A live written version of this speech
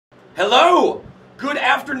Hello! Good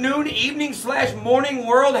afternoon, evening / morning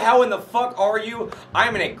world. How in the fuck are you?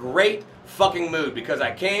 I'm in a great fucking mood because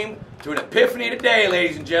I came to an epiphany today,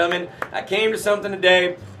 ladies and gentlemen. I came to something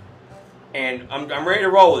today and I'm ready to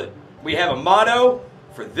roll with it. We have a motto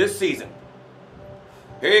for this season.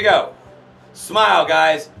 Here you go. Smile,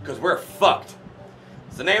 guys, because we're fucked.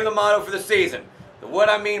 It's the name of the motto for the season. What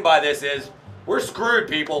I mean by this is, we're screwed,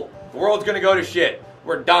 people. The world's gonna go to shit.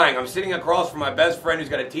 We're dying. I'm sitting across from my best friend who's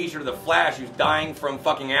got a t-shirt of The Flash who's dying from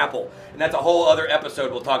fucking Apple. And that's a whole other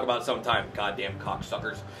episode we'll talk about sometime. Goddamn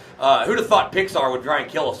cocksuckers. Who'd have thought Pixar would try and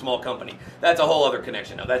kill a small company? That's a whole other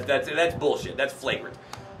connection. No, that's bullshit. That's flagrant.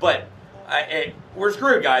 But we're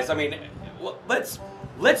screwed, guys. I mean,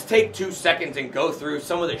 let's take 2 seconds and go through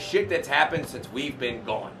some of the shit that's happened since we've been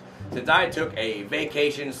gone. Since I took a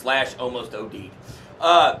vacation / almost OD'd.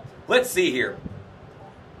 Let's see here.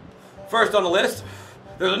 First on the list,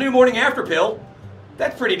 there's a new morning after pill.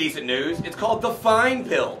 That's pretty decent news. It's called the Fine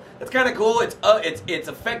Pill. That's kind of cool. It's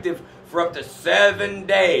effective for up to 7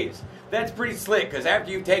 days. That's pretty slick, because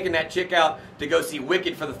after you've taken that chick out to go see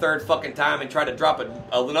Wicked for the 3rd fucking time and try to drop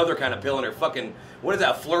another kind of pill in her fucking, what is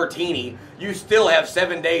that, flirtini, you still have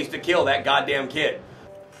 7 days to kill that goddamn kid.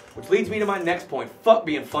 Which leads me to my next point. Fuck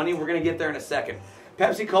being funny. We're going to get there in a second.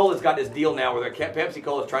 Pepsi-Cola's got this deal now where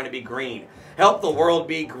Pepsi-Cola's trying to be green. Help the world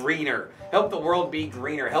be greener. Help the world be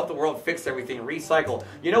greener. Help the world fix everything. Recycle.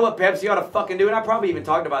 You know what Pepsi ought to fucking do? And I probably even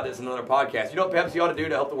talked about this in another podcast. You know what Pepsi ought to do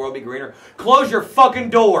to help the world be greener? Close your fucking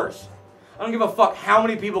doors. I don't give a fuck how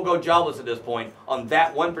many people go jobless at this point on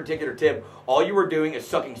that one particular tip. All you were doing is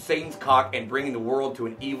sucking Satan's cock and bringing the world to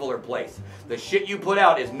an eviler place. The shit you put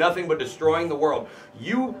out is nothing but destroying the world.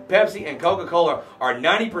 You, Pepsi, and Coca-Cola are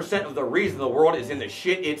 90% of the reason the world is in the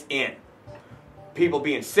shit it's in. People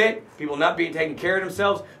being sick, people not being taking care of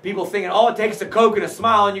themselves, people thinking all it takes is a Coke and a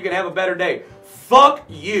smile and you can have a better day. Fuck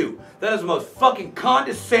you. That is the most fucking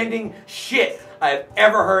condescending shit I have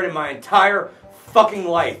ever heard in my entire fucking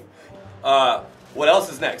life. What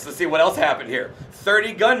else is next? Let's see what else happened here.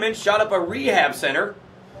 30 gunmen shot up a rehab center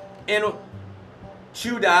in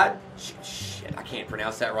Ciudad. Shit, I can't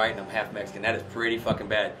pronounce that right, and I'm half Mexican. That is pretty fucking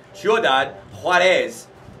bad. Ciudad Juarez.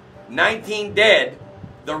 19 dead.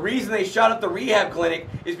 The reason they shot up the rehab clinic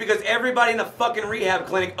is because everybody in the fucking rehab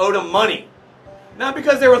clinic owed them money. Not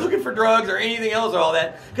because they were looking for drugs or anything else or all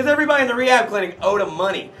that. Because everybody in the rehab clinic owed them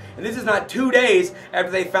money. And this is not 2 days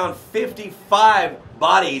after they found 55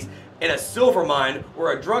 bodies in a silver mine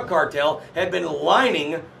where a drug cartel had been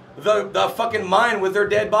lining the fucking mine with their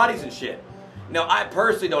dead bodies and shit. Now, I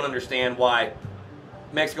personally don't understand why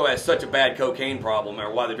Mexico has such a bad cocaine problem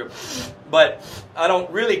or why they're... But I don't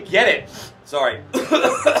really get it. Sorry.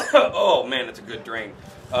 Oh, man, that's a good drain.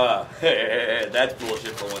 That's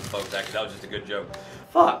bullshit for once, folks. Actually, that was just a good joke.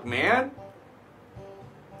 Fuck, man.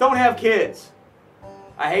 Don't have kids.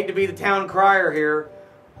 I hate to be the town crier here,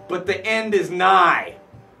 but the end is nigh.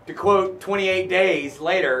 To quote 28 Days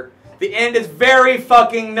Later, the end is very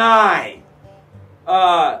fucking nigh.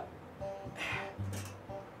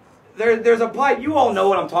 There's a pipe. You all know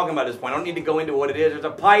what I'm talking about at this point. I don't need to go into what it is. There's a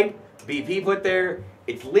pipe BP put there.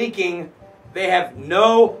 It's leaking. They have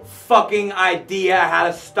no fucking idea how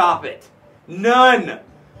to stop it. None.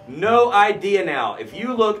 No idea now. If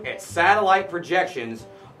you look at satellite projections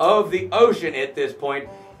of the ocean at this point,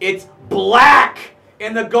 it's black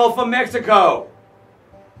in the Gulf of Mexico.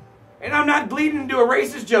 And I'm not bleeding into a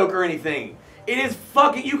racist joke or anything. It is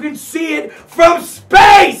fucking, you can see it from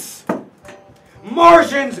space!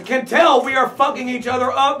 Martians can tell we are fucking each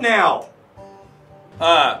other up now.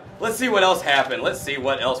 Let's see what else happened. Let's see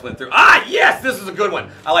what else went through. Ah, yes, this is a good one.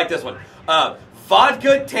 I like this one.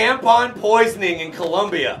 Vodka tampon poisoning in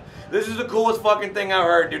Colombia. This is the coolest fucking thing I've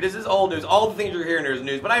heard, dude. This is old news. All the things you're hearing is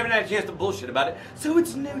news, but I haven't had a chance to bullshit about it, so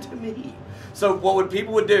it's new to me. So what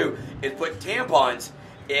people would do is put tampons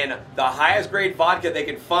in the highest grade vodka they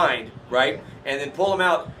could find, right? And then pull them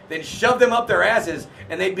out, then shove them up their asses,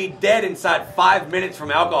 and they'd be dead inside 5 minutes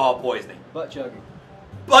from alcohol poisoning. Butt chugging.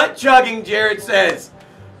 Butt chugging, Jared says.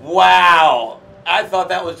 Wow. I thought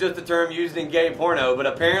that was just a term used in gay porno, but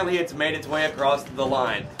apparently it's made its way across the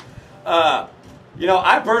line. You know,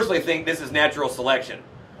 I personally think this is natural selection.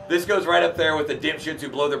 This goes right up there with the dipshits who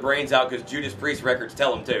blow their brains out because Judas Priest records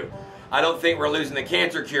tell them to. I don't think we're losing the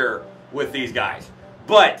cancer cure with these guys.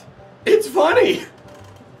 But it's funny.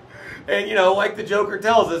 And, you know, like the Joker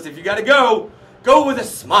tells us, if you gotta go, go with a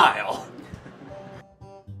smile.